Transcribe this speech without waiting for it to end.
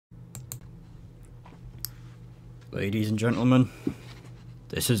Ladies and gentlemen,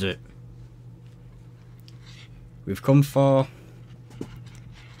 this is it. We've come far,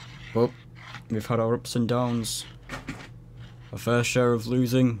 but we've had our ups and downs, a fair share of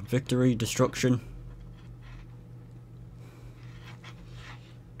losing, victory, destruction,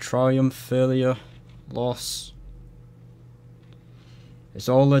 triumph, failure, loss. It's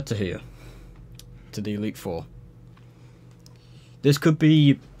all led to here, to the Elite Four. This could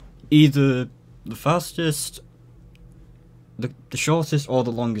be either the fastest, the shortest, or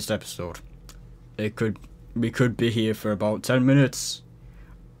the longest episode. We could be here for about 10 minutes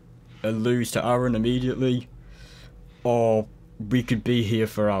and lose to Aaron immediately, or we could be here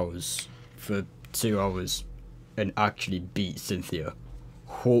for hours, for 2 hours, and actually beat Cynthia.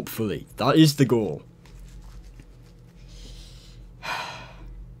 Hopefully, that is the goal.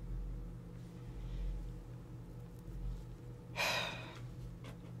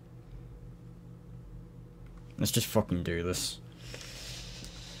 Let's just fucking do this.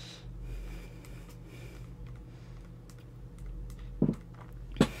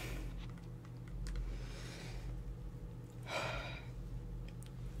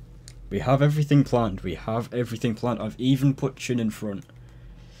 We have everything planned. We have everything planned. I've even put Chin in front.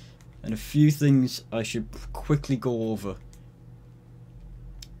 And a few things I should quickly go over.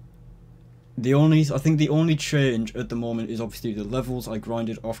 I think the only change at the moment is obviously the levels I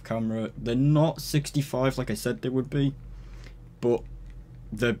grinded off camera. They're not 65 like I said they would be, but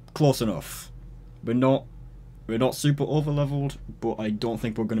they're close enough. We're not super over leveled, but I don't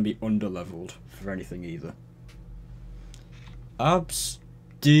think we're going to be under leveled for anything either. Abs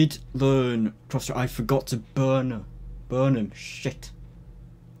did learn cross. I forgot to burn him. Shit.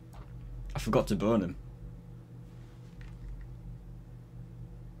 I forgot to burn him.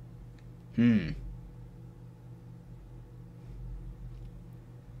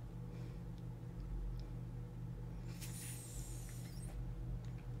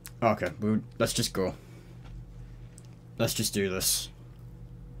 Okay, let's just go. Let's just do this.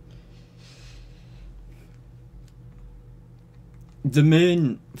 The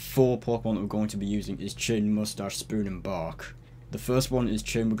main 4 Pokemon that we're going to be using is Chin, Mustache, Spoon, and Bark. The first one is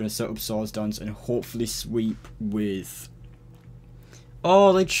Chin. We're going to set up Swords Dance and hopefully sweep with...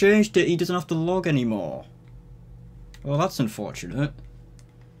 Oh, they changed it. He doesn't have to log anymore. Well, that's unfortunate.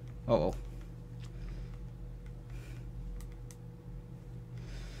 Oh well.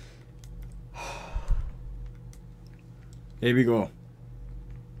 Here we go.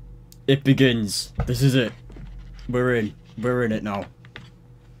 It begins. This is it. We're in. We're in it now.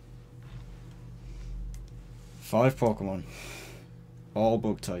 5 Pokemon. All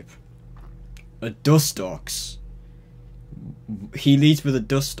bug type. A Dustox. He leads with a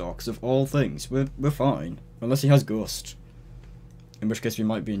Dustox of all things. We're fine. Unless he has Ghost. In which case we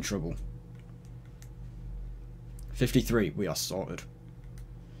might be in trouble. 53. We are sorted.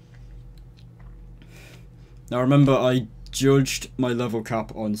 Now remember, I judged my level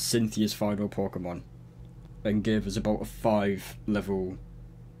cap on Cynthia's final Pokemon. And gave us about a 5 level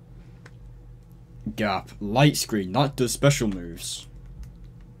gap. Light Screen, that does special moves.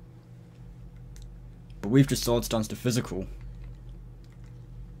 But we've just Swords Dance to physical.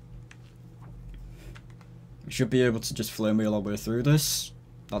 We should be able to just Flame Wheel our way through this.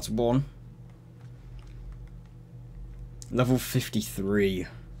 That's 1. Level 53.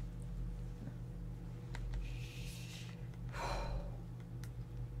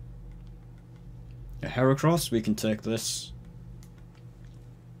 A Heracross, we can take this.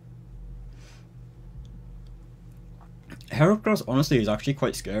 Heracross honestly is actually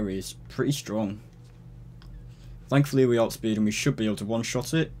quite scary, it's pretty strong. Thankfully we outspeed and we should be able to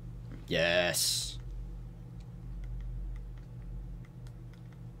one-shot it. Yes.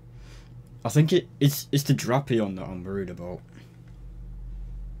 I think it's the Drapion that I'm worried about.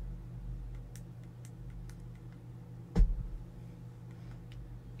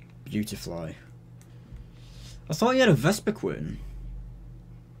 Beautifly. I thought he had a Vespiquen.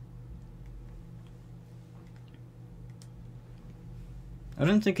 I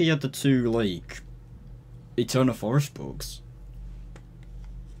didn't think he had the 2, like, Eternal Forest bugs.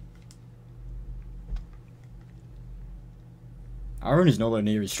 Aaron is nowhere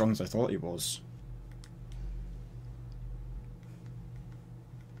near as strong as I thought he was.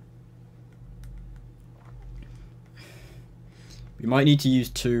 We might need to use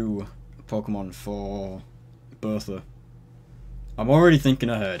 2 Pokemon for Bertha. I'm already thinking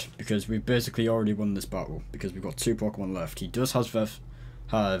ahead because we've basically already won this battle because we've got 2 Pokemon left. He does have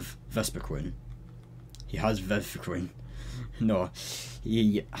Vespiquen. He has Vespiquen. No,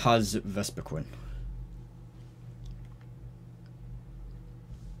 he has Vespiquen.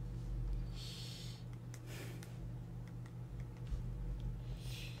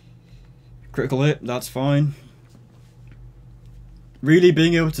 Critical hit, that's fine. Really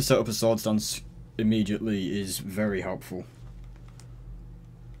being able to set up a sword stance immediately is very helpful.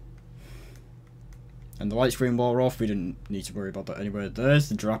 And the light screen wore off, we didn't need to worry about that anyway. There's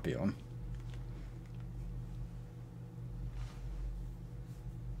the Drapion.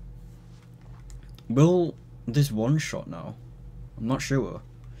 Will this one shot now? I'm not sure.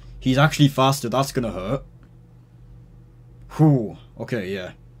 He's actually faster, that's gonna hurt. Whew, okay,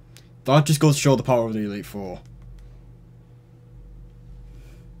 yeah. That just goes to show the power of the Elite Four.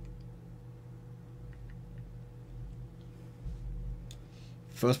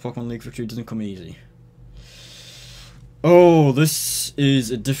 First Pokemon League victory doesn't come easy. Oh, this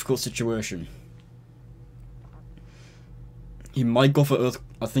is a difficult situation. He might go for Earth.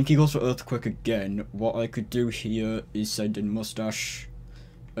 I think he goes for Earthquake again. What I could do here is send in Mustache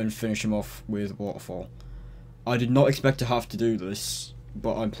and finish him off with Waterfall. I did not expect to have to do this,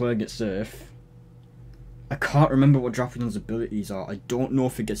 but I'm playing it safe. I can't remember what Drapion's abilities are. I don't know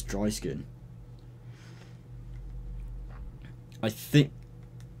if it gets Dry Skin.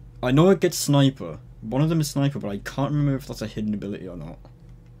 I know it gets Sniper. One of them is Sniper, but I can't remember if that's a hidden ability or not.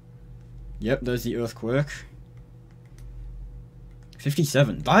 Yep, there's the Earthquake.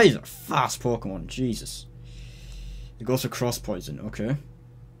 57. That is a fast Pokemon. Jesus. It goes for Cross Poison. Okay.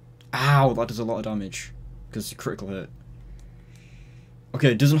 Ow, that does a lot of damage. Because it's a critical hit.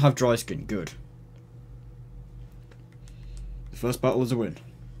 Okay, it doesn't have Dry Skin. Good. The first battle is a win.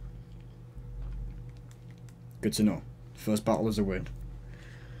 Good to know. First battle is a win.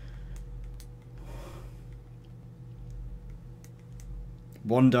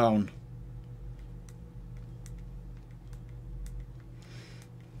 One down.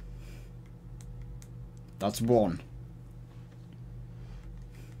 That's one.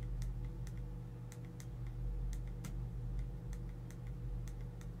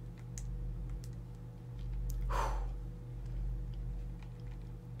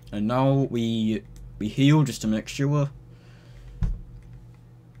 And now we heal just to make sure.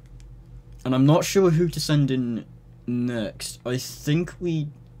 And I'm not sure who to send in next. I think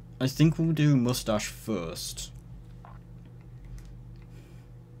we'll do Mustache first.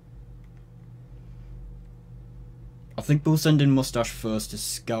 I think we'll send in Mustache first to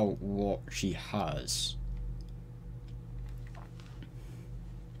scout what she has.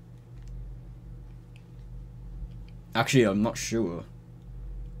 Actually, I'm not sure.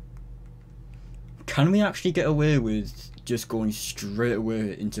 Can we actually get away with just going straight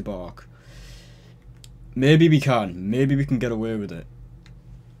away into Bark? Maybe we can. Maybe we can get away with it.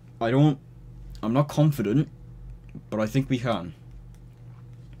 I'm not confident, but I think we can.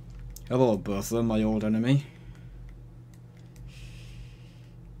 Hello, Bertha, my old enemy.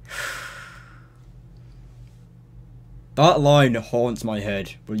 That line haunts my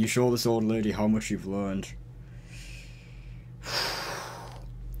head. Will you show this old lady how much you've learned?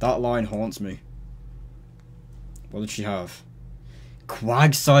 That line haunts me. What did she have?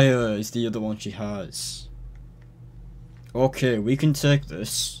 Quagsire is the other one she has. Okay, we can take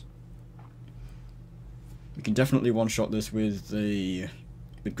this. We can definitely one-shot this with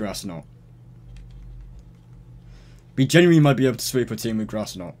Grass Knot. We genuinely might be able to sweep a team with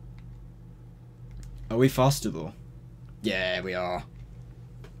Grass Knot. Are we faster though? Yeah, we are.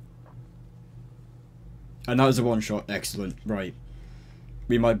 And that is a one-shot. Excellent. Right.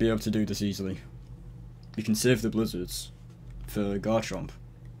 We might be able to do this easily. We can save the Blizzards for Garchomp.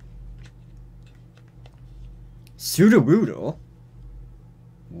 Sudowoodo?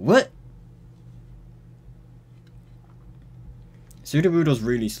 What? Sudowoodo's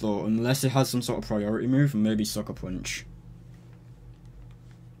really slow unless it has some sort of priority move, and maybe Sucker Punch.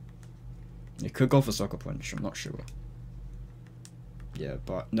 It could go for Sucker Punch, I'm not sure. Yeah,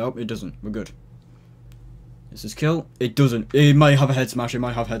 but nope, it doesn't. We're good. Is this kill? It doesn't. It might have a Head Smash. It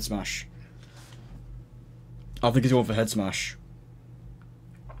might have Head Smash. I think it's going for Head Smash.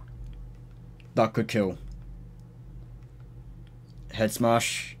 That could kill. Head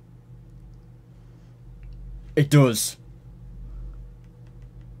Smash. It does.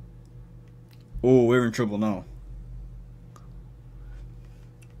 Oh, we're in trouble now.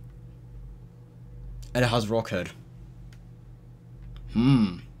 And it has Rock Head.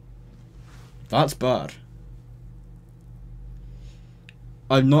 That's bad.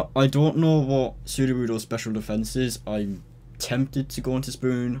 I don't know what Sudowoodo's special defense is. I'm tempted to go into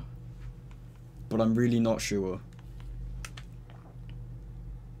Spoon, but I'm really not sure.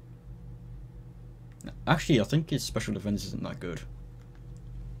 Actually, I think his special defense isn't that good.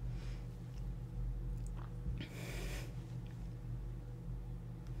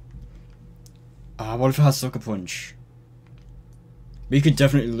 What if it has Sucker Punch? We could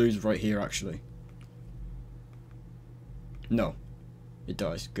definitely lose right here, actually. No. It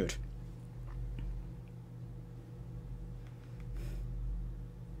dies. Good.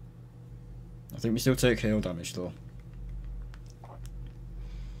 I think we still take hail damage, though.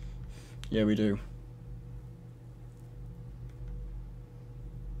 Yeah, we do.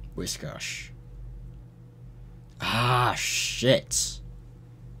 Whiskash. Ah, shit.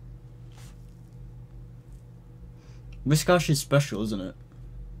 Whiskash is special, isn't it?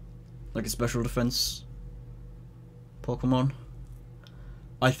 Like a special defense Pokemon.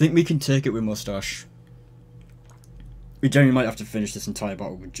 I think we can take it with Mustache. We genuinely might have to finish this entire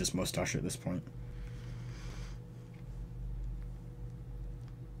battle with just Mustache at this point.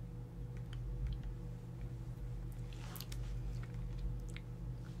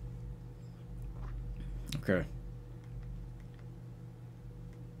 Okay.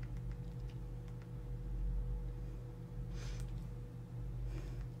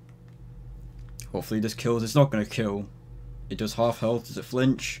 Hopefully this kills. It's not going to kill. It does half health. Does it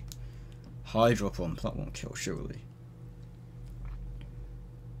flinch? Hydro Pump. That won't kill, surely.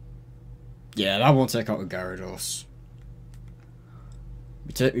 Yeah, that won't take out a Gyarados.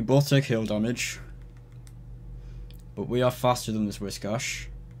 We both take heal damage. But we are faster than this Whiskash.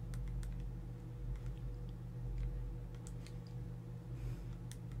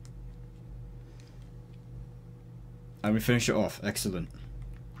 And we finish it off. Excellent.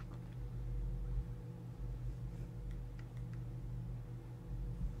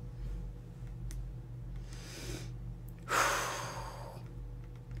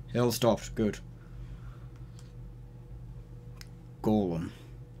 Hail stopped. Good. Golem.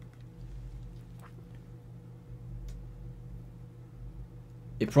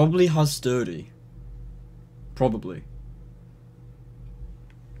 It probably has Sturdy. Probably.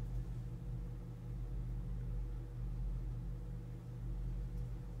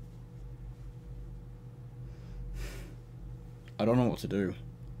 I don't know what to do.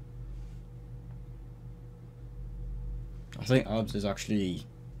 I think Abs is actually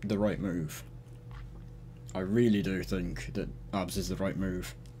the right move. I really do think that Abs is the right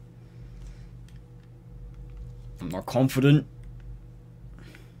move. I'm not confident,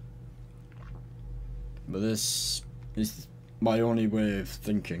 but this is my only way of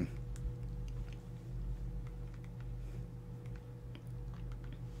thinking.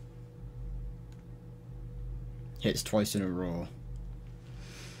 Hits twice in a row.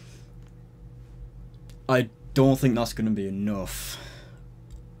 I don't think that's going to be enough.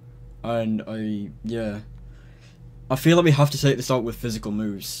 And yeah. I feel like we have to take this out with physical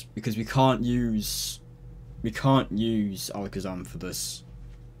moves, because we can't use Alakazam for this.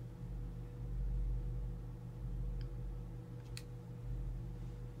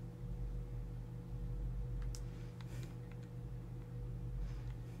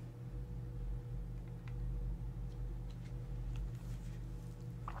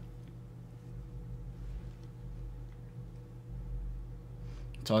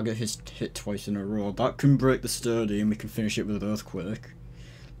 Target hit twice in a row. That can break the Sturdy and we can finish it with an Earthquake.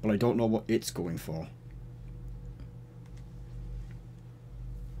 But I don't know what it's going for.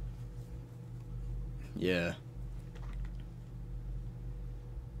 Yeah.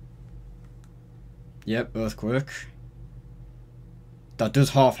 Yep, Earthquake. That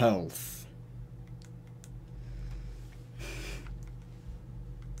does half health.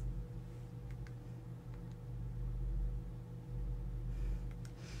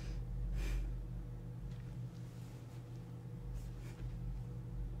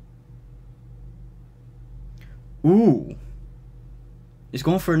 Ooh. It's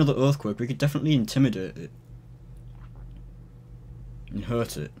going for another Earthquake. We could definitely intimidate it. And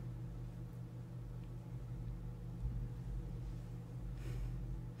hurt it.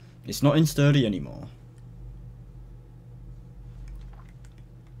 It's not in Sturdy anymore.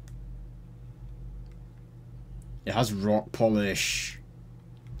 It has Rock Polish.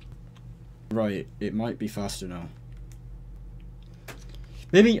 Right, it might be faster now.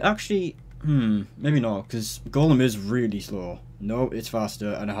 Maybe, actually... maybe not, because Golem is really slow. No, it's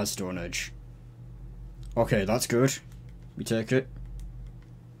faster, and it has Stone Edge. Okay, that's good. We take it.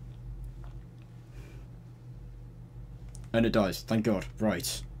 And it dies, thank God.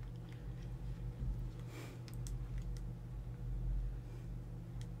 Right.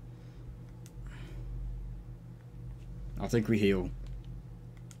 I think we heal.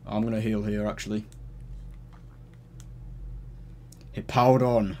 I'm gonna heal here, actually. It powered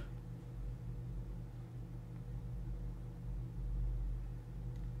on.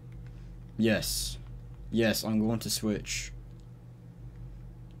 Yes. Yes, I'm going to switch.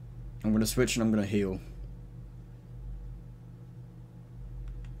 I'm going to switch and I'm going to heal.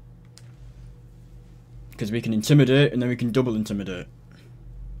 Because we can intimidate and then we can double intimidate.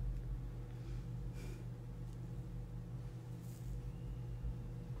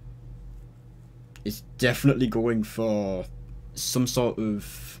 It's definitely going for some sort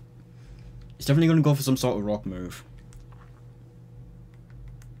of... It's definitely going to go for some sort of rock move.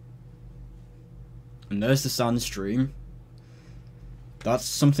 And there's the sand stream. That's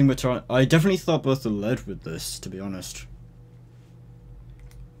something we're trying... I definitely thought both the lead with this, to be honest.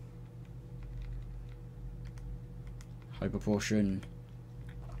 Hyper potion.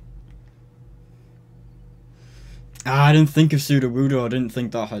 Ah, I didn't think of Sudowoodo. I didn't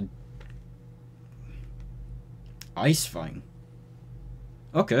think that had... Ice Fang.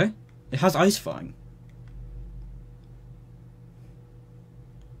 Okay. It has Ice Fang.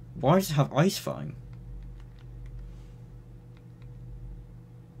 Why does it have Ice Fang?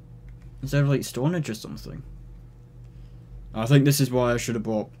 Is there like Stone Edge or something? I think this is why I should have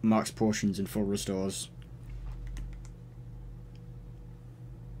bought max potions and full restores.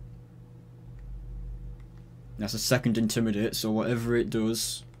 That's a second intimidate, so whatever it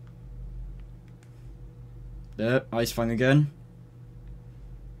does. There, Ice Fang again.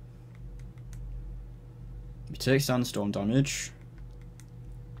 We take sandstorm damage.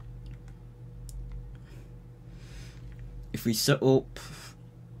 If we set up...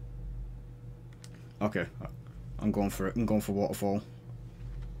 Okay, I'm going for it. I'm going for waterfall.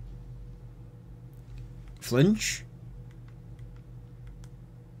 Flinch.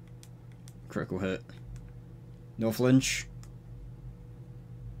 Critical hit. No flinch.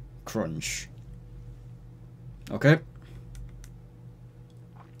 Crunch. Okay.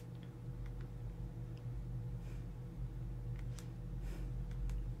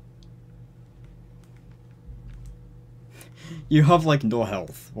 You have like no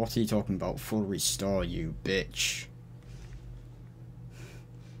health. What are you talking about? Full restore, you bitch.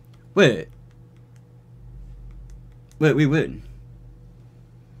 Wait. Wait, we win.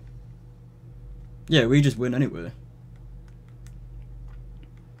 Yeah, we just win anyway.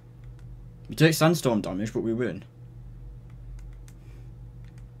 We take sandstorm damage, but we win.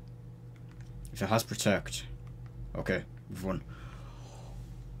 If it has protect. Okay, we've won.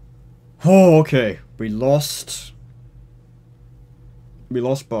 Oh, okay. We lost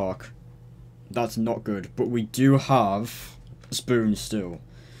Bark. That's not good. But we do have Spoon still.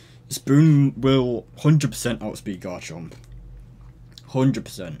 Spoon will 100% outspeed Garchomp.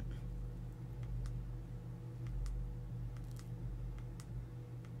 100%.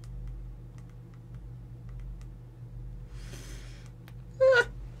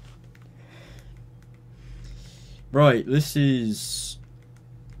 Right, this is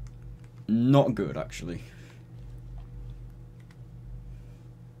not good, actually.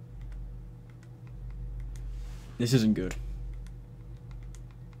 This isn't good.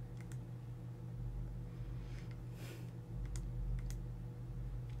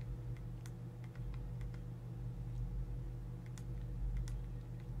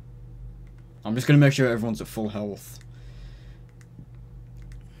 I'm just gonna make sure everyone's at full health.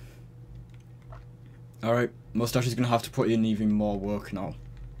 Alright, Mustache is gonna have to put in even more work now.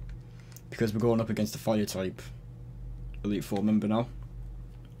 Because we're going up against the fire type Elite Four member now.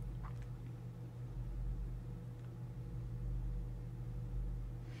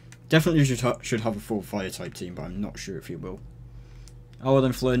 Definitely should have a full fire type team, but I'm not sure if he will. Oh, well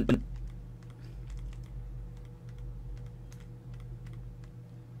then Flint.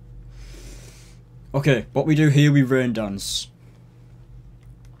 Okay, what we do here, we rain dance.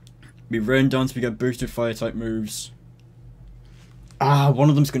 We rain dance, we get boosted fire type moves. Ah, one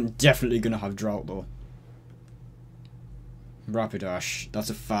of them's definitely gonna have drought though. Rapidash, that's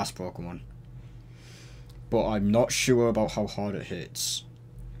a fast Pokemon. But I'm not sure about how hard it hits.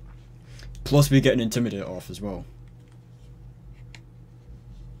 Plus we get an Intimidate off as well.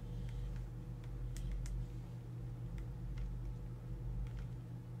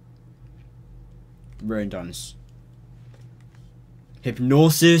 Rain Dance.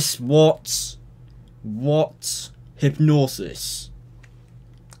 Hypnosis? What? What? Hypnosis?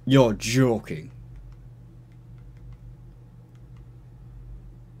 You're joking.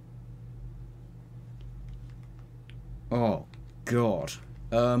 Oh, God.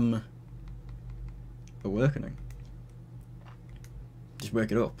 Awakening. Just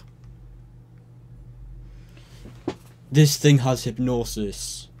wake it up. This thing has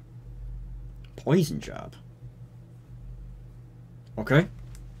Hypnosis. Poison Jab. Okay.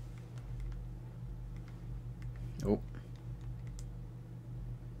 Oh.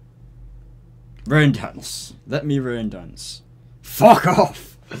 Rain Dance. Let me Rain Dance. Fuck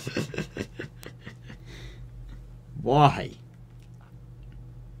off! Why?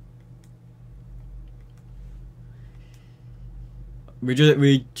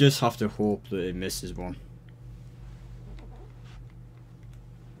 We just have to hope that it misses one.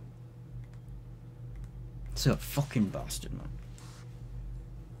 It's a fucking bastard, man.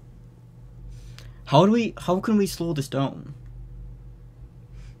 How can we slow this down?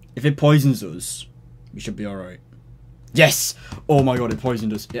 If it poisons us, we should be alright. Yes! Oh my god, it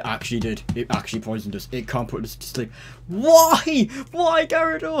poisoned us. It actually did. It actually poisoned us. It can't put us to sleep. Why? Why,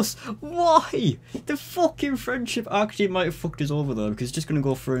 Gyarados? Why? The fucking friendship actually might have fucked us over though, because it's just gonna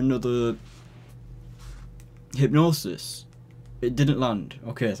go for another hypnosis. It didn't land.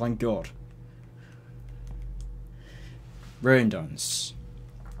 Okay, thank god. Rain dance.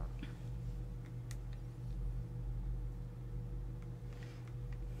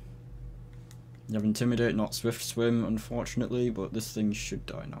 You have Intimidate, not Swift Swim, unfortunately, but this thing should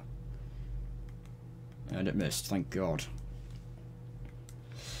die now. And it missed, thank god.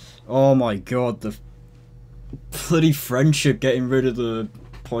 Oh my god, the bloody friendship getting rid of the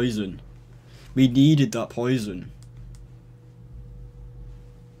poison. We needed that poison.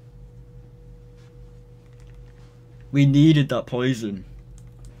 We needed that poison.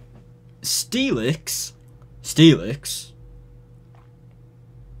 Steelix? Steelix?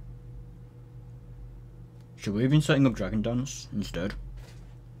 Should we have been setting up Dragon Dance instead?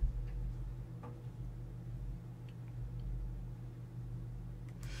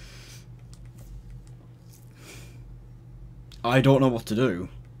 I don't know what to do.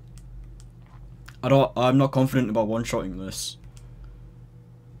 I'm not confident about one-shotting this.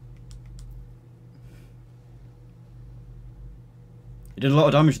 It did a lot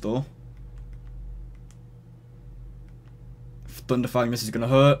of damage though. Thunderfang, this is gonna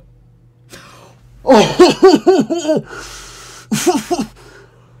hurt. Oh!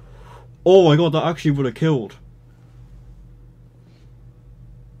 Oh my god, that actually would have killed.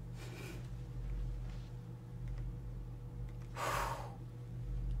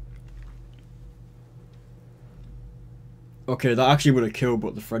 Okay, that actually would have killed,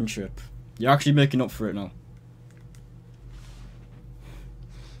 but the friendship. You're actually making up for it now.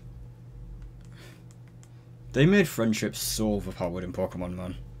 They made friendship so overpowered in Pokemon,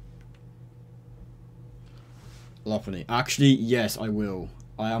 man. Lopunny. Actually, yes, I will.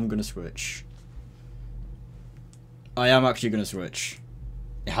 I am gonna switch. I am actually gonna switch.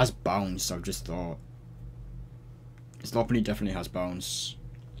 It has bounce, I've just thought. This Lopunny definitely has bounce.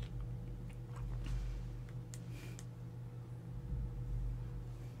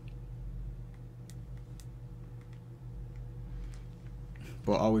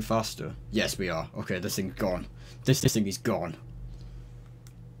 But are we faster? Yes, we are. Okay, this thing's gone. This thing is gone.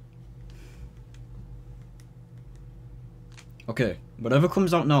 Okay, whatever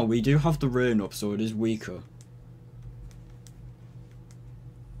comes out now, we do have the rain up, so it is weaker.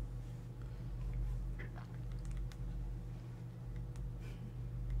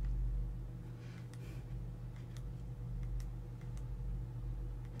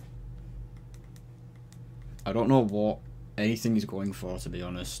 I don't know what anything is going for, to be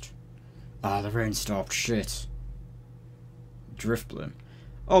honest. Ah, the rain stopped. Shit. Driftblim.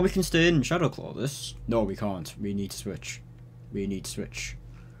 Oh, we can stay in Shadow Claw this. No, we can't. We need to switch. We need to switch.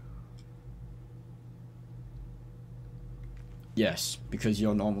 Yes, because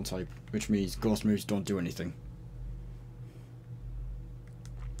you're normal type, which means ghost moves don't do anything.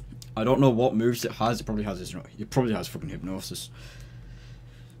 I don't know what moves it has. It probably has fucking hypnosis.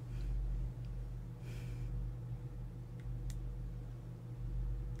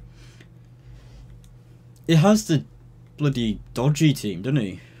 It has the bloody dodgy team, doesn't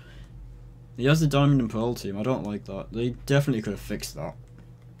he? He has the Diamond and Pearl team. I don't like that. They definitely could have fixed that.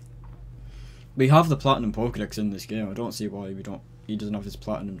 We have the Platinum Pokédex in this game. I don't see why he doesn't have his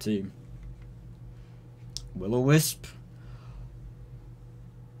Platinum team. Will-O-Wisp?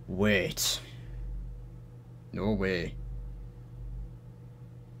 Wait. No way.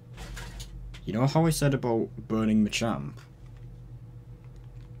 You know how I said about burning Machamp?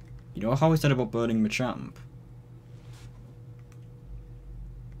 You know how I said about burning Machamp?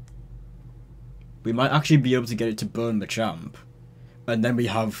 We might actually be able to get it to burn Machamp. And then we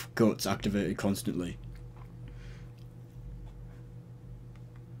have Guts activated constantly.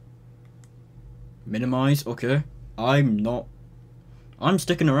 Minimize, okay. I'm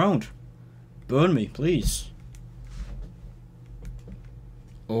sticking around. Burn me, please.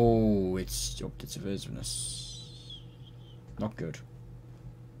 Oh, it's upped its evasiveness. Not good.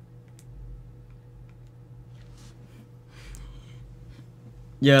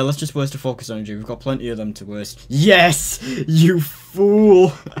 Yeah, let's just waste the focus energy. We've got plenty of them to waste. Yes! You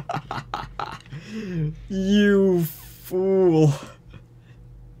fool! You fool!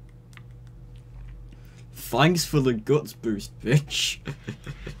 Thanks for the guts boost, bitch.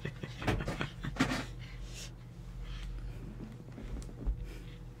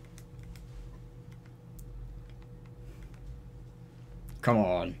 Come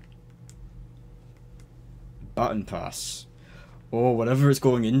on. Baton pass. Or whatever it's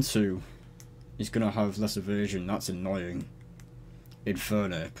going into is gonna have less evasion. That's annoying.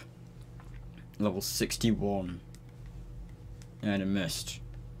 Infernape. Level 61. And it missed.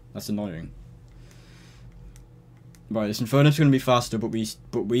 That's annoying. Right, this Infernape's gonna be faster, but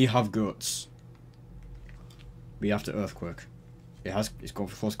we have guts. We have to Earthquake. It's gone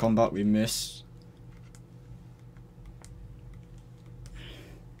for close combat, we miss.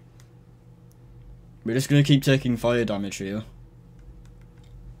 We're just gonna keep taking fire damage here.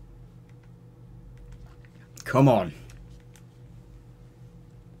 Come on.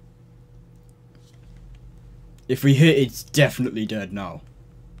 If we hit, it's definitely dead now.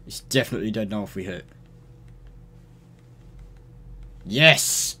 It's definitely dead now if we hit.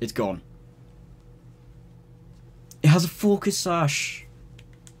 Yes! It's gone. It has a focus sash.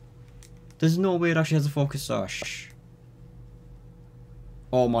 There's no way it actually has a focus sash.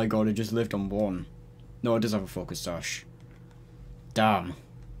 Oh my god, it just lived on one. No, it does have a focus sash. Damn.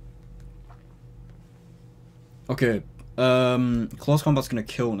 Okay, close combat's gonna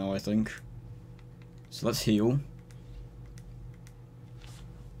kill now, I think. So let's heal.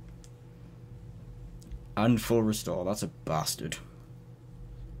 And full restore, that's a bastard.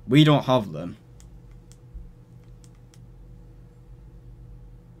 We don't have them.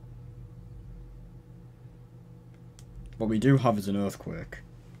 What we do have is an earthquake.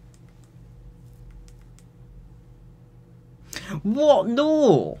 What?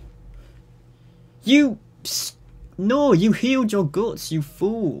 No! No, you healed your guts, you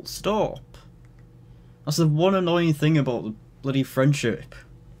fool. Stop. That's the one annoying thing about the bloody friendship.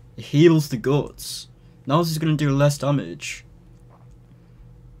 It heals the guts. Now this is going to do less damage.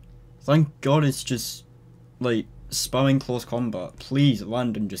 Thank god it's just, like, spamming close combat. Please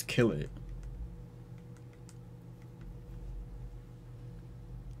land and just kill it.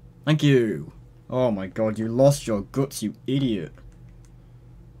 Thank you. Oh my god, you lost your guts, you idiot.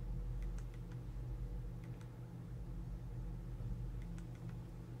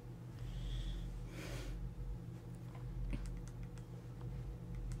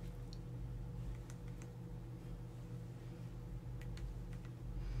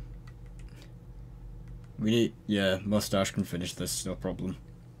 Yeah, Mustache can finish this, no problem.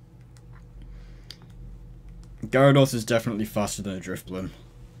 Gyarados is definitely faster than a Drifblim.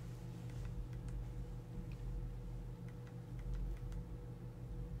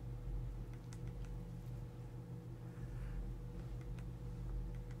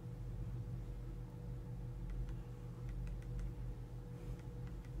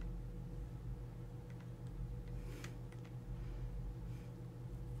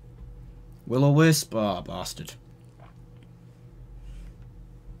 Will-O-Wisp? Ah, bastard.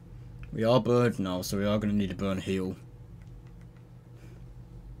 We are burned now, so we are going to need a burn heal.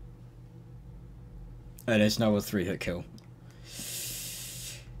 And it's now a 3-hit kill.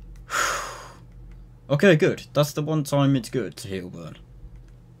 Okay, good. That's the one time it's good to heal burn.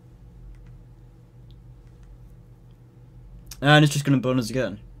 And it's just going to burn us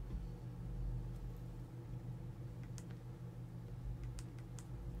again.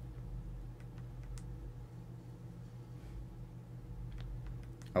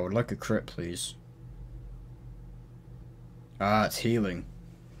 I would like a crit, please. Ah, it's healing.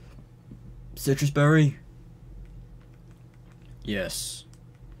 Citrus berry? Yes.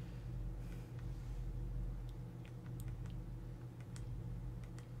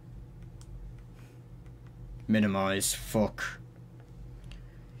 Minimize. Fuck.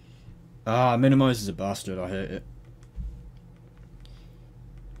 Ah, minimize is a bastard. I hate it.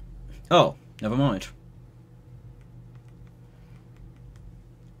 Oh, never mind.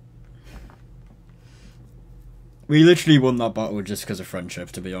 We literally won that battle just because of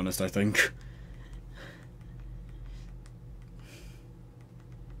friendship, to be honest, I think.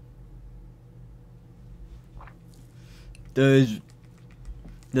 There's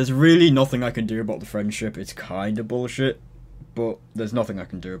really nothing I can do about the friendship. It's kind of bullshit, but there's nothing I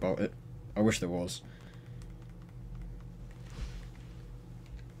can do about it. I wish there was.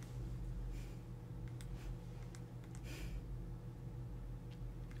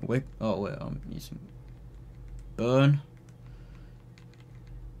 Wait, oh wait, I'm using... Burn.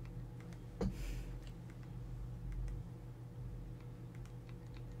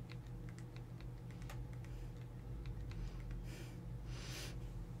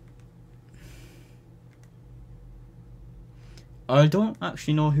 I don't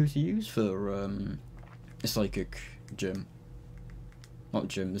actually know who to use for The Psychic Gym. Not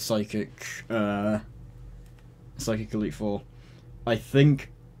Gym, the Psychic Elite Four. I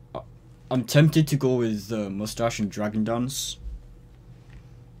think I'm tempted to go with Mustache and Dragon Dance.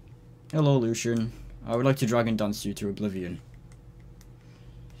 Hello, Lucian. I would like to Dragon Dance you to oblivion.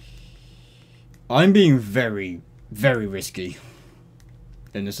 I'm being very, very risky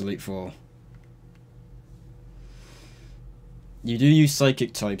in this Elite Four. You do use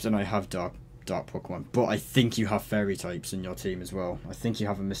Psychic types, and I have Dark Pokemon, but I think you have Fairy types in your team as well. I think you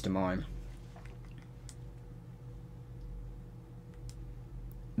have a Mr. Mime.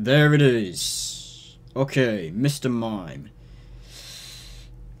 There it is. Okay, Mr. Mime.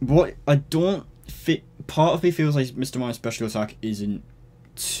 What I don't fit. Part of me feels like Mr. Mime's special attack isn't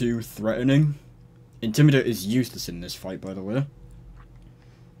too threatening. Intimidate is useless in this fight, by the way.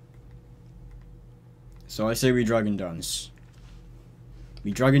 So I say we Dragon Dance.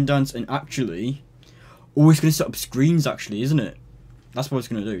 We Dragon Dance, and actually... Oh, it's going to set up screens, actually, isn't it? That's what it's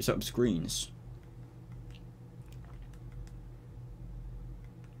going to do, set up screens.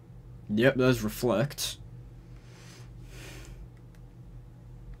 Yep, there's Reflect.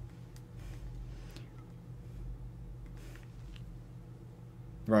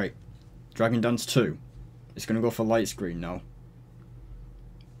 Right. Dragon Dance 2. It's going to go for Light Screen now.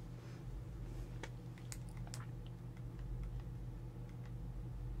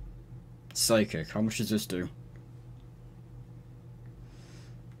 Psychic. How much does this do?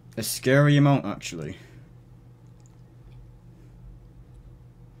 A scary amount, actually.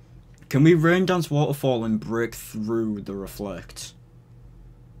 Can we Rain Dance Waterfall and break through the Reflect?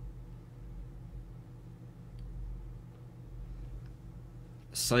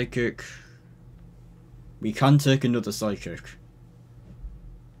 Psychic. We can take another Psychic.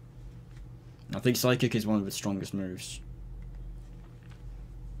 I think Psychic is one of its strongest moves.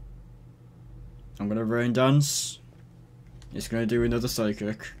 I'm gonna Rain Dance. It's gonna do another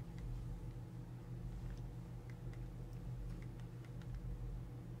Psychic.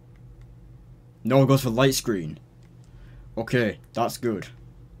 No, it goes for Light Screen. Okay, that's good.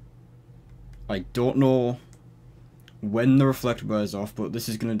 I don't know when the Reflect wears off, but this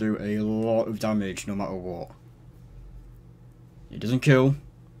is gonna do a lot of damage no matter what. It doesn't kill.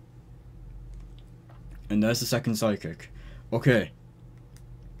 And there's the second Psychic. Okay.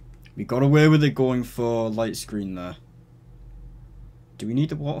 We got away with it going for Light Screen there. Do we need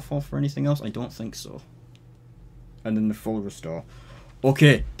the Waterfall for anything else? I don't think so. And then the full Restore.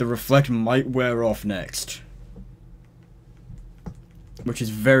 Okay, the Reflect might wear off next. Which is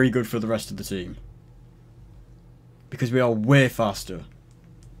very good for the rest of the team. Because we are way faster.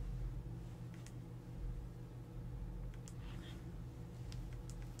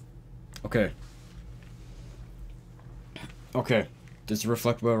 Okay. Okay. Does the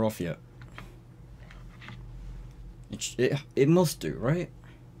Reflect wear off yet? It must do, right?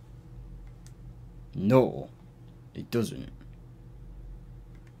 No. It doesn't.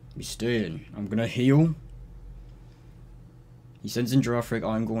 We stay in. I'm gonna heal. He sends in Giraffrig,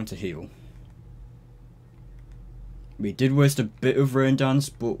 I'm going to heal. We did waste a bit of Rain Dance,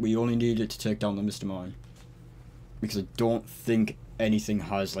 but we only needed to take down the Mr. Mime. Because I don't think anything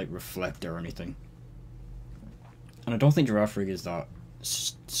has, like, Reflect or anything. And I don't think Giraffrig is that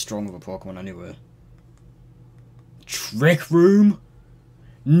strong of a Pokemon anyway. Trick Room?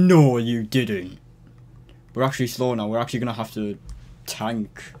 No, you didn't. We're actually slow now. We're actually going to have to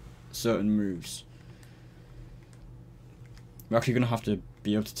tank certain moves. We're actually going to have to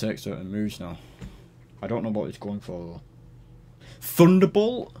be able to take certain moves now. I don't know what it's going for though.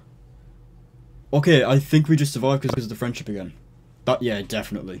 Thunderbolt? Okay, I think we just survived because of the friendship again. That, yeah,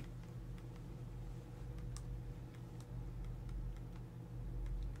 definitely.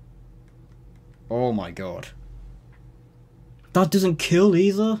 Oh my god. That doesn't kill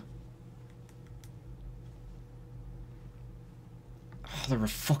either? Oh, the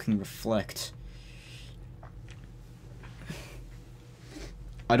fucking Reflect.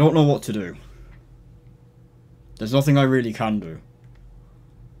 I don't know what to do. There's nothing I really can do.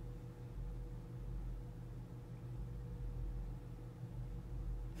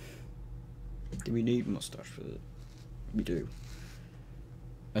 Do we need Mustache for it? We do.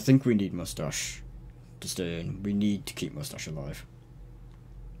 I think we need Mustache to stay in. We need to keep Mustache alive.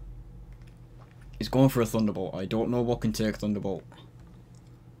 He's going for a Thunderbolt. I don't know what can take Thunderbolt.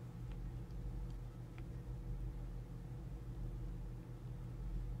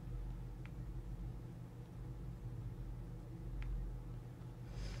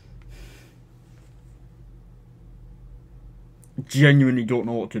 Genuinely don't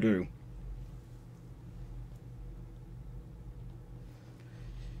know what to do.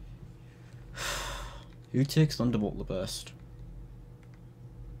 Who takes Thunderbolt the best?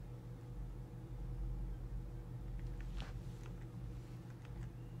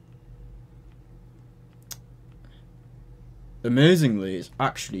 Amazingly, it's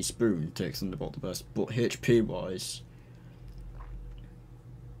actually Spoon who takes Thunderbolt the best, but HP wise,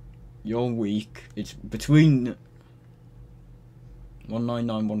 you're weak. It's between 199,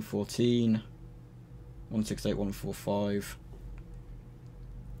 114, 168, 145.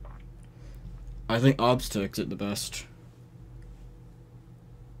 I think Arbs takes it the best.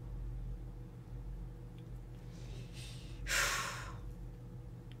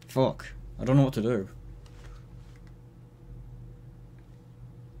 Fuck. I don't know what to do.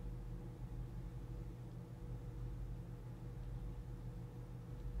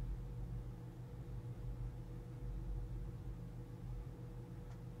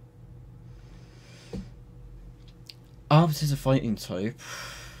 Arbs is a fighting type.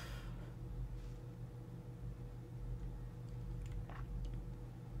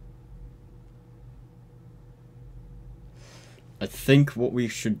 I think what we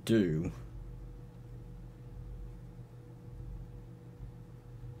should do...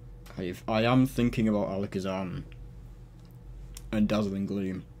 I am thinking about Alakazam and Dazzling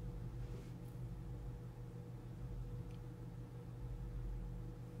Gleam.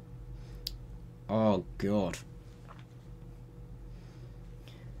 Oh god.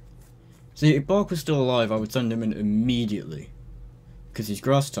 See, if Bark was still alive, I would send him in immediately. Because he's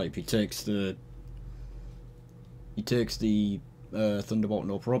grass type, he takes the Thunderbolt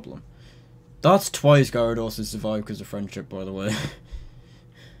no problem. That's twice Gyarados has survived because of friendship, by the way.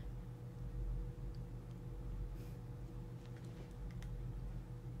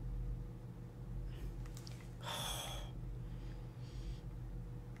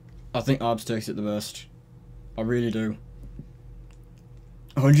 I think Arbs takes it the best. I really do.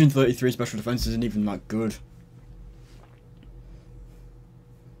 133 special defense isn't even that good.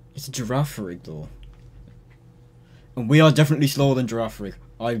 It's a Girafarig though. And we are definitely slower than Girafarig.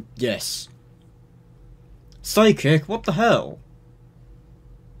 Yes. Psychic? What the hell?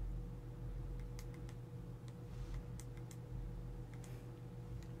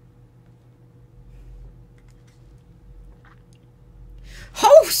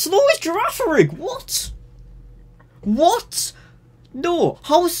 How slow is Girafarig? What? What? No,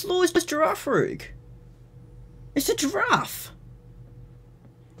 how slow is this Girafarig? It's a giraffe.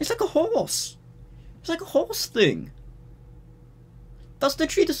 It's like a horse. It's like a horse thing. That's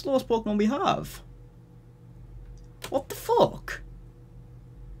literally the slowest Pokemon we have. What the fuck?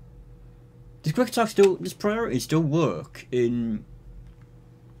 Does Quick Attack still, does Priority still work in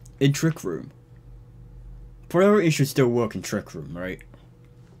Trick Room? Priority should still work in Trick Room, right?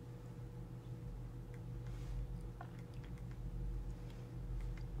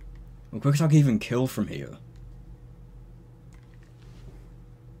 Will Quick Attack even kill from here?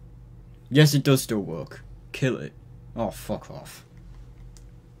 Yes, it does still work. Kill it. Oh, fuck off.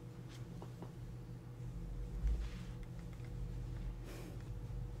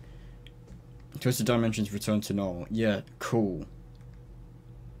 Twisted Dimensions return to normal. Yeah, cool.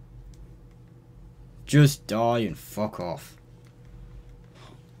 Just die and fuck off.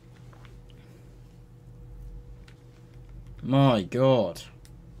 My god.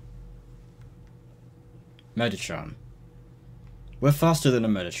 Medicham. We're faster than a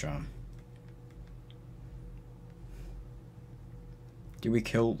Medicham. Do we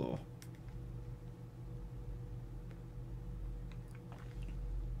kill though?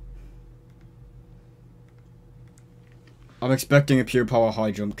 I'm expecting a pure power high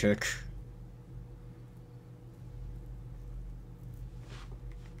jump kick.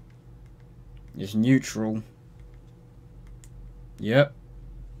 It's neutral. Yep.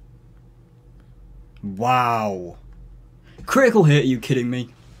 Wow. Critical hit, are you kidding me?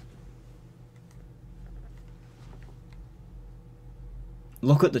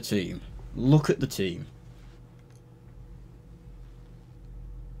 Look at the team. Look at the team.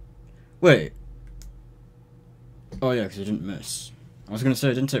 Wait. Oh yeah, because it didn't miss. I was going to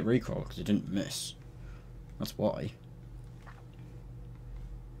say it didn't take recoil because it didn't miss. That's why.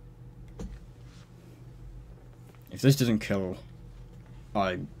 If this doesn't kill,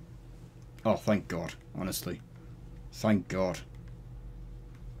 oh, thank God, honestly. Thank God.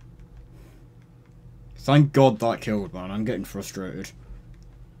 Thank God that killed, man. I'm getting frustrated.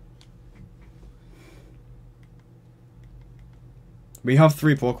 We have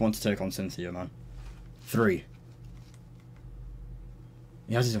 3 Pokemon to take on Cynthia, man. 3.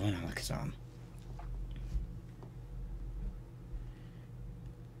 He has his own Alakazam.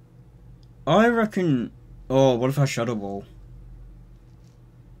 I reckon... Oh, what if I Shadow Ball?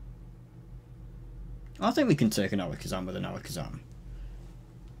 I think we can take an Alakazam with an Alakazam.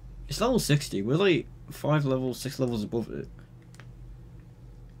 It's level 60. We're like 5 levels, 6 levels above it.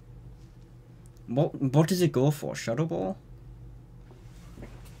 What does it go for? Shadow Ball?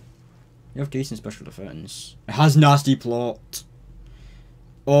 You have decent special defense. It has nasty plot.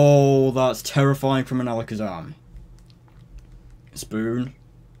 Oh, that's terrifying from an Alakazam. Spoon.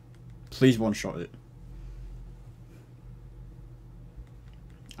 Please one-shot it.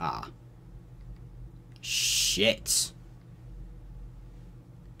 Ah. Shit.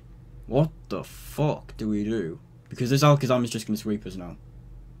 What the fuck do we do? Because this Alakazam is just going to sweep us now.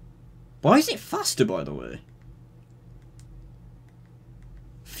 Why is it faster, by the way?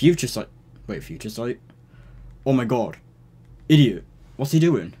 Future Sight. Wait, Future Sight? Oh my god. Idiot. What's he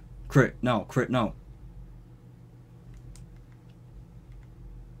doing? Crit now, crit now.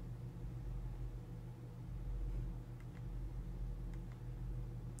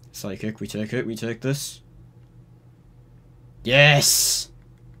 Psychic, we take it, we take this. Yes!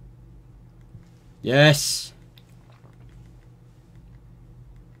 Yes!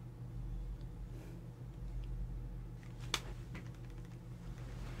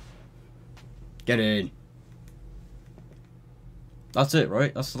 Get in. That's it,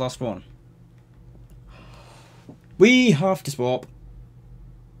 right? That's the last one. We have to swap.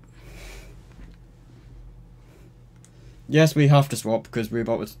 Yes, we have to swap because we're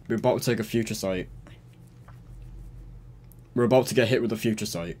about to take a Future Sight. We're about to get hit with a Future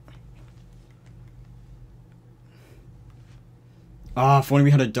Sight. Ah, if only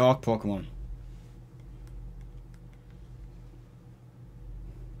we had a dark Pokemon.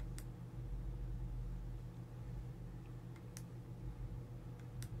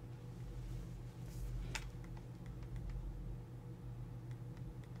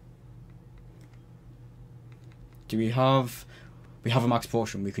 Do we have... We have a max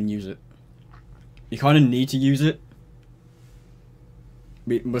potion, we can use it. You kind of need to use it.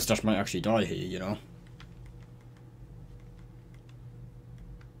 Mustache might actually die here, you know.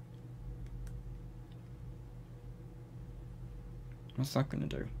 What's that gonna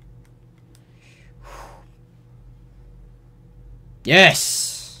do?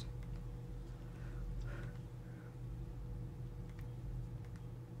 Yes!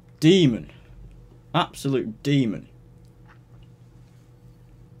 Demon. Absolute demon.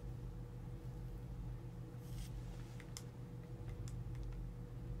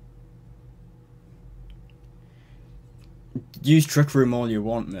 Use Trick Room all you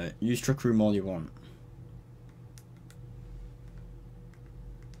want, mate. Use Trick Room all you want.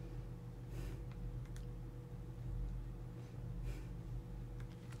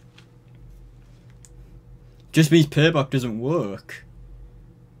 Just means payback doesn't work.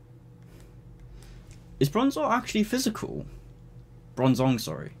 Is Bronzong actually physical? Bronzong,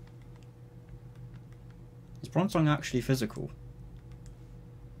 sorry. Is Bronzong actually physical?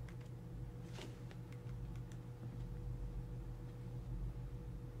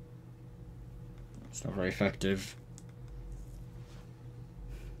 It's not very effective.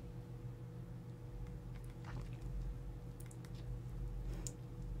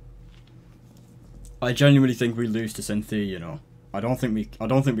 I genuinely think we lose to Cynthia, you know. I don't think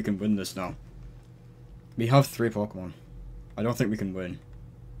we can win this now. We have 3 Pokemon. I don't think we can win.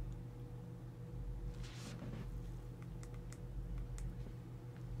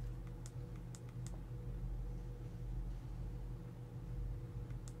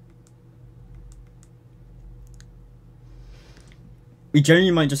 We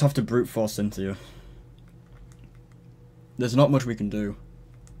genuinely might just have to brute force Cynthia. There's not much we can do.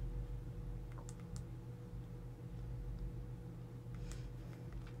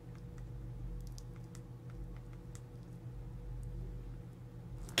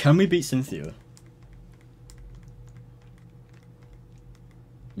 Can we beat Cynthia?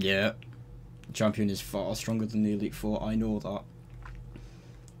 Yeah. The champion is far stronger than the Elite Four, I know that.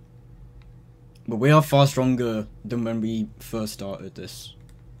 But we are far stronger than when we first started this.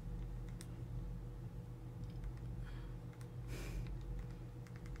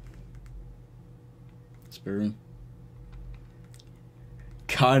 Spoon.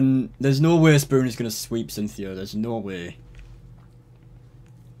 There's no way Spoon is gonna sweep Cynthia, there's no way.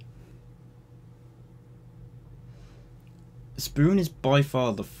 Spoon is by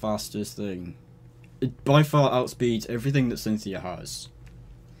far the fastest thing. It by far outspeeds everything that Cynthia has.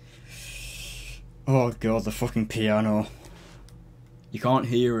 Oh god, the fucking piano. You can't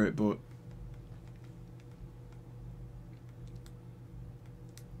hear it, but...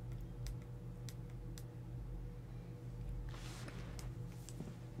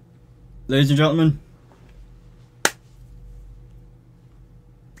 Ladies and gentlemen,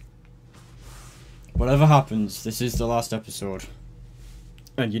 Whatever happens, this is the last episode.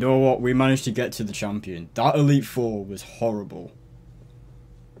 And you know what? We managed to get to the champion. That Elite Four was horrible.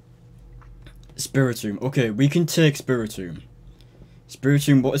 Spiritomb. Okay, we can take Spiritomb.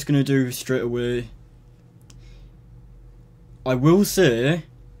 Spiritomb, what it's going to do straight away... I will say,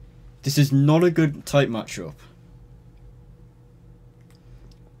 this is not a good type matchup.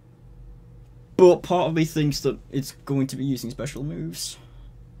 But part of me thinks that it's going to be using special moves.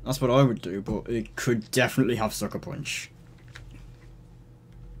 That's what I would do, but it could definitely have Sucker Punch.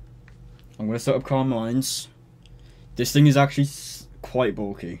 I'm going to set up Calm Minds. This thing is actually quite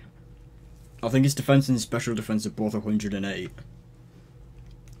bulky. I think its defense and special defense are both 108.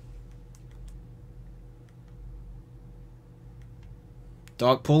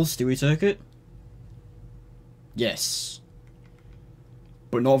 Dark Pulse, do we take it? Yes.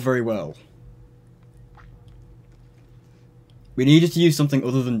 But not very well. We needed to use something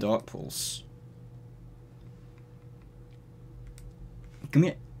other than Dark Pulse. Can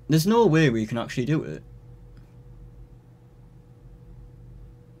we... There's no way we can actually do it.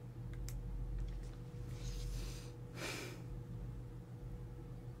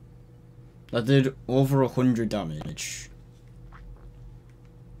 That did over 100 damage.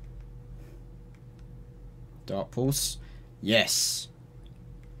 Dark Pulse. Yes.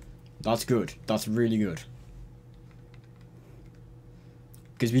 That's good. That's really good.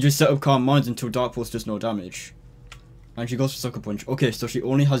 Because we just set up Calm Minds until Dark Pulse does no damage. And she goes for Sucker Punch. Okay, so she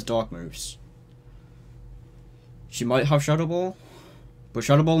only has Dark moves. She might have Shadow Ball. But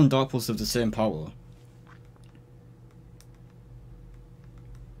Shadow Ball and Dark Pulse have the same power.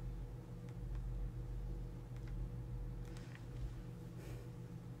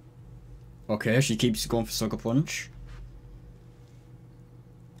 Okay, she keeps going for Sucker Punch.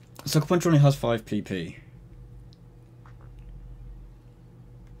 Sucker Punch only has 5 PP.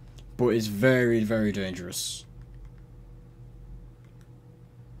 But it's very, very dangerous.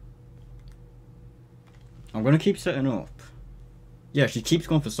 I'm gonna keep setting up. Yeah, she keeps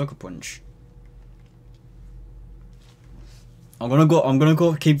going for Sucker Punch. I'm gonna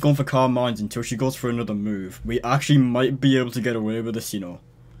go keep going for Calm Minds until she goes for another move. We actually might be able to get away with this, you know.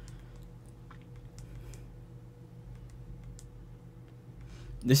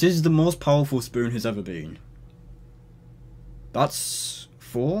 This is the most powerful Spoon has ever been. That's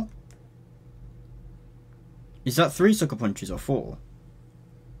 4? Is that 3 Sucker Punches or 4?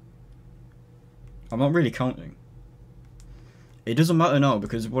 I'm not really counting. It doesn't matter now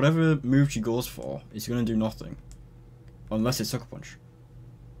because whatever move she goes for is going to do nothing. Unless it's Sucker Punch.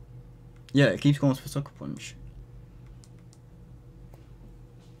 Yeah, it keeps going for Sucker Punch.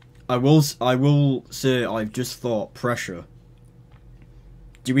 I will say I've just thought pressure.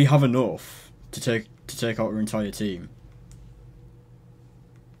 Do we have enough to take out our entire team?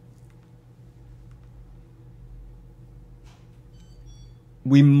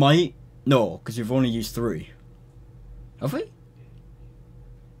 We might... No, because we've only used 3. Have we?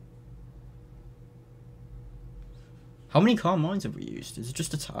 How many Calm Minds have we used? Is it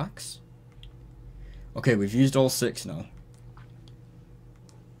just attacks? Okay, we've used all 6 now.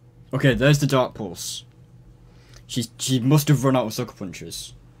 Okay, there's the Dark Pulse. She must have run out of Sucker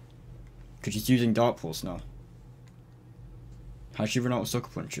Punches. Because she's using Dark Pulse now. Has she run out of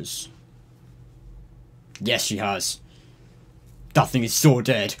Sucker Punches? Yes, she has. That thing is so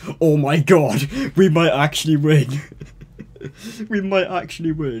dead. Oh my god. We might actually win. We might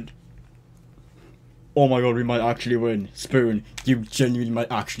actually win. Oh my god, we might actually win. Spoon, you genuinely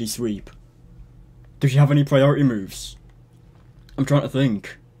might actually sweep. Does she have any priority moves? I'm trying to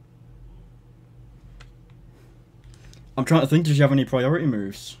think. Does she have any priority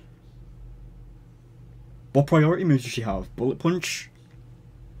moves? What priority moves does she have? Bullet Punch?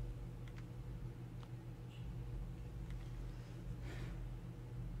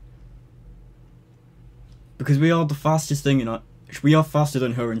 Because we are the fastest thing in our... We are faster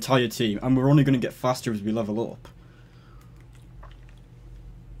than her entire team, and we're only going to get faster as we level up.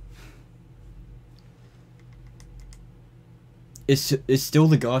 It's still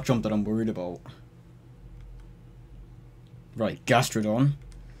the Garchomp that I'm worried about. Right, Gastrodon.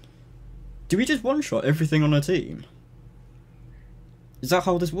 Do we just one-shot everything on our team? Is that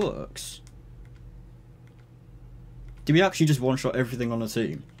how this works? Do we actually just one-shot everything on our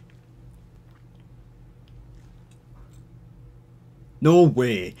team? No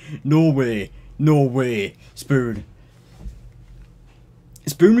way. No way. No way. Spoon.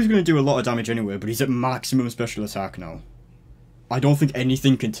 Spoon was going to do a lot of damage anyway, but he's at maximum special attack now. I don't think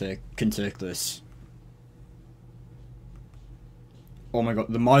anything can take this. Oh my god,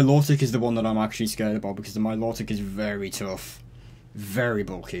 the Milotic is the one that I'm actually scared about because the Milotic is very tough. Very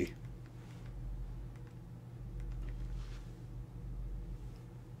bulky.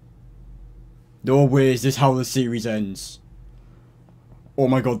 No way is this how the series ends. Oh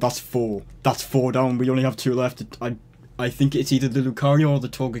my god, that's 4. That's 4 down. We only have 2 left. I think it's either the Lucario or the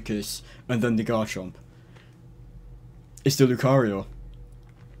Togekiss, and then the Garchomp. It's the Lucario.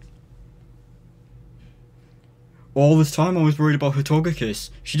 All this time I was worried about her Togekiss.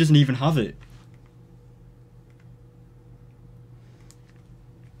 She doesn't even have it.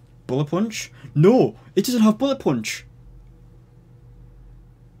 Bullet Punch? No! It doesn't have Bullet Punch!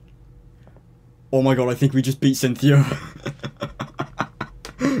 Oh my god, I think we just beat Cynthia.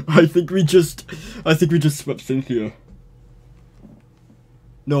 I think we just swept Cynthia.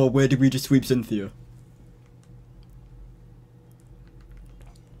 No, where did we just sweep Cynthia?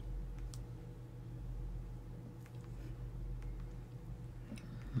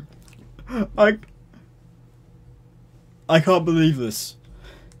 I can't believe this.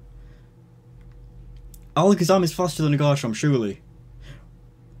 Alakazam is faster than a Garchomp, surely.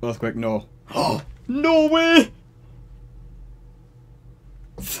 Earthquake, no. No way!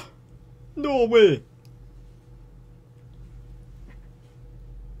 No way!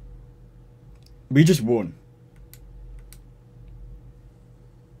 We just won.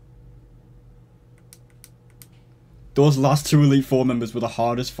 Those last 2 Elite Four members were the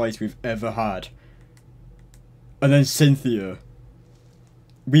hardest fights we've ever had. And then Cynthia.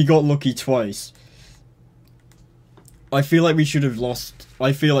 We got lucky twice. I feel like we should have lost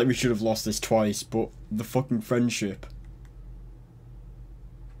this twice, but the fucking friendship.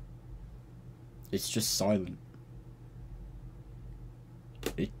 It's just silent.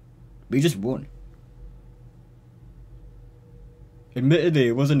 We just won. Admittedly,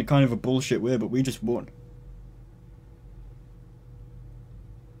 it wasn't kind of a bullshit way, but we just won.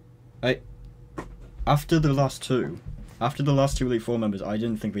 After the last two Elite Four members, I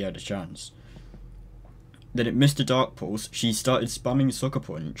didn't think we had a chance. Then it missed a Dark Pulse. She started spamming Sucker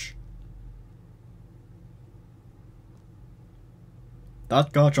Punch.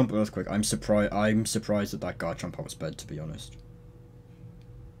 That Garchomp Earthquake, I'm surprised that Garchomp outsped, to be honest.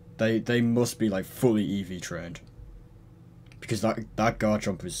 They must be like fully EV trained. Because that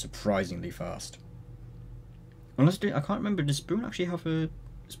Garchomp is surprisingly fast. Honestly, I can't remember, does Spoon actually have a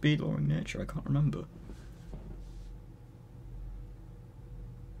speed lowering nature? I can't remember.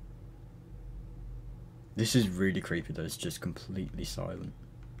 This is really creepy that it's just completely silent.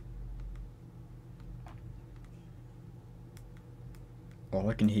 All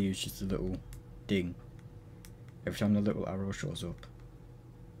I can hear is just a little ding every time the little arrow shows up.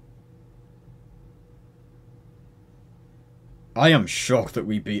 I am shocked that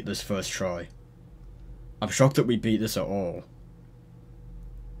we beat this first try. I'm shocked that we beat this at all.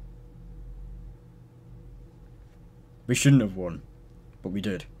 We shouldn't have won, but we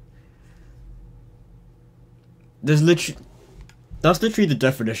did. That's literally the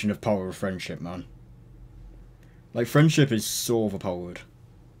definition of power of friendship, man. Like, friendship is so overpowered.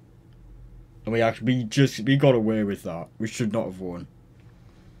 And we got away with that. We should not have won.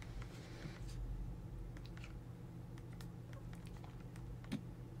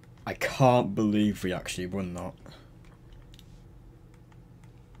 I can't believe we actually won that.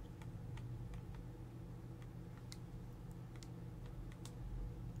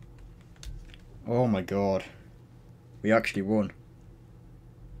 Oh my god. We actually won.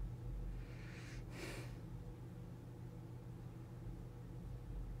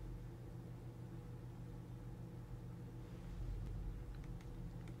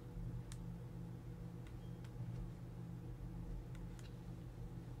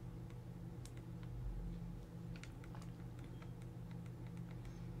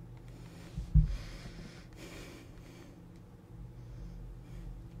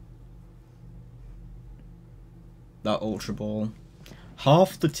 That Ultra Ball.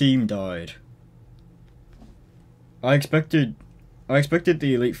 Half the team died. I expected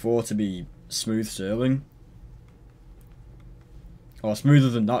the Elite Four to be smooth sailing. Or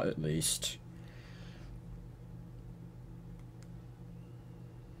smoother than that, at least.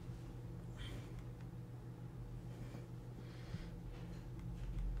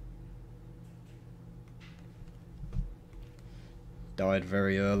 Died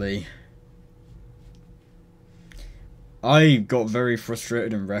very early. I got very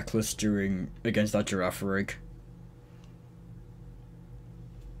frustrated and reckless against that Girafarig.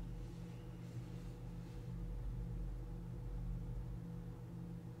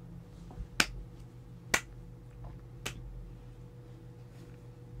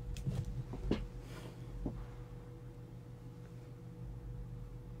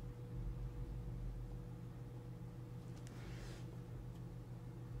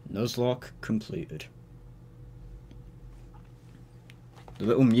 Nuzlocke completed. The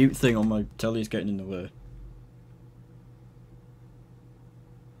little mute thing on my telly is getting in the way.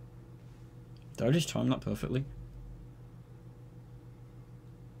 Did I just time that perfectly?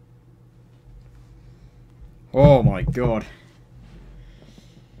 Oh my god.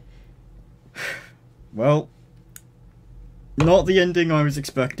 Well, not the ending I was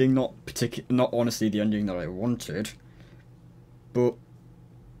expecting, not honestly the ending that I wanted, but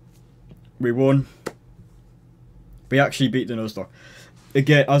we won. We actually beat the nuzlocke.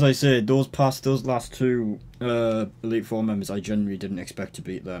 Again, as I said, those last two Elite Four members, I genuinely didn't expect to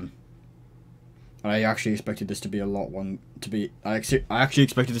beat them. I actually expected this to be a lot I actually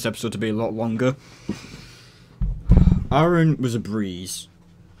expected this episode to be a lot longer. Aaron was a breeze.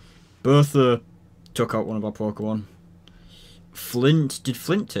 Bertha took out one of our Pokemon. Did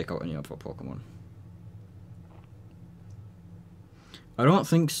Flint take out any of our Pokemon? I don't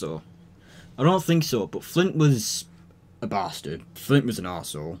think so. But Flint was a bastard. Flint was an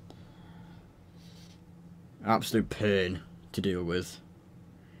arsehole. Absolute pain to deal with.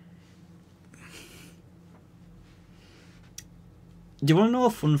 Do you want to know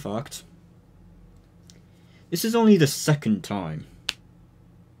a fun fact? This is only the second time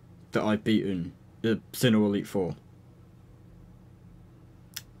that I've beaten the Sinnoh Elite Four.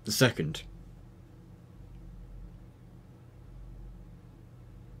 The second.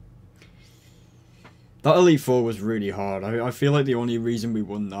 That Elite Four was really hard. I feel like the only reason we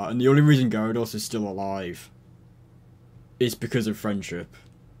won that, and the only reason Gyarados is still alive, is because of friendship.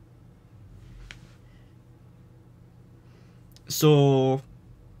 So,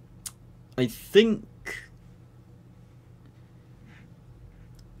 I think...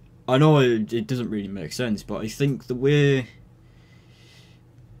 I know it doesn't really make sense, but I think the way...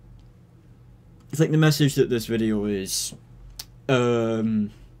 I think the message that this video is...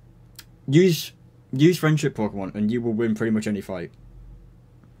 use friendship Pokemon and you will win pretty much any fight.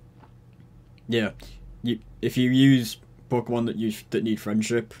 Yeah. If you use Pokemon that need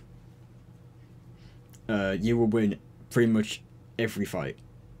friendship, you will win pretty much every fight.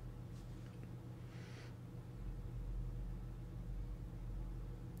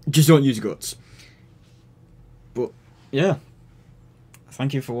 Just don't use guts. But yeah,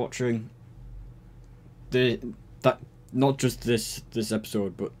 thank you for watching. Not just this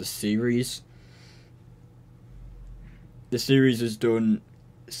episode, but the series. The series has done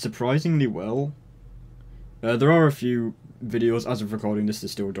surprisingly well. There are a few videos as of recording this that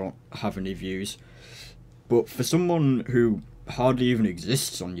still don't have any views. But for someone who hardly even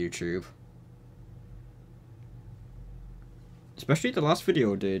exists on YouTube, especially the last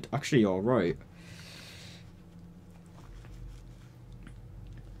video did actually alright.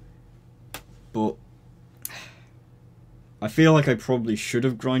 But I feel like I probably should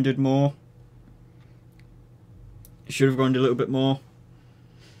have grinded more. Should have grinded a little bit more.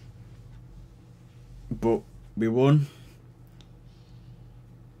 But we won.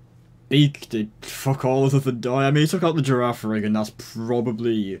 Beak did fuck all other than die. I mean, he took out the giraffe ring, and that's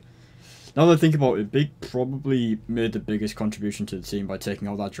probably... Now that I think about it, Beak probably made the biggest contribution to the team by taking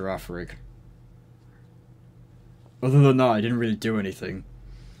out that giraffe rig. Other than that, I didn't really do anything.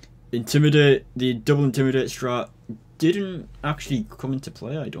 Intimidate, the double intimidate strat didn't actually come into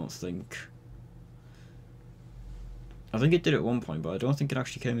play, I don't think. I think it did at one point, but I don't think it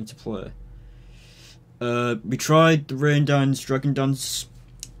actually came into play. We tried the Rain Dance, Dragon Dance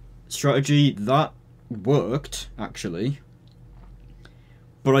strategy. That worked, actually.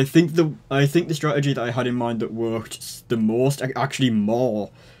 But I think the strategy that I had in mind that worked the most, actually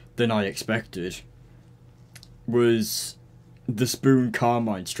more than I expected, was the Spoon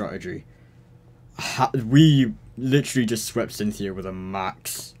Carmine strategy. We literally just swept Cynthia with a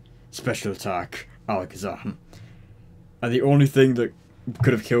max special attack Alakazam. And the only thing that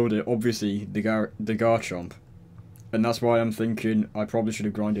could have killed it, obviously, the Garchomp. And that's why I'm thinking I probably should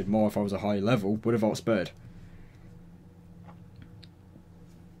have grinded more if I was a high level, would have outsped.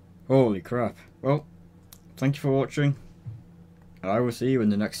 Holy crap. Well, thank you for watching. I will see you in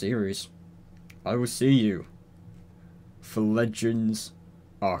the next series. I will see you for Legends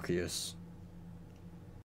Arceus.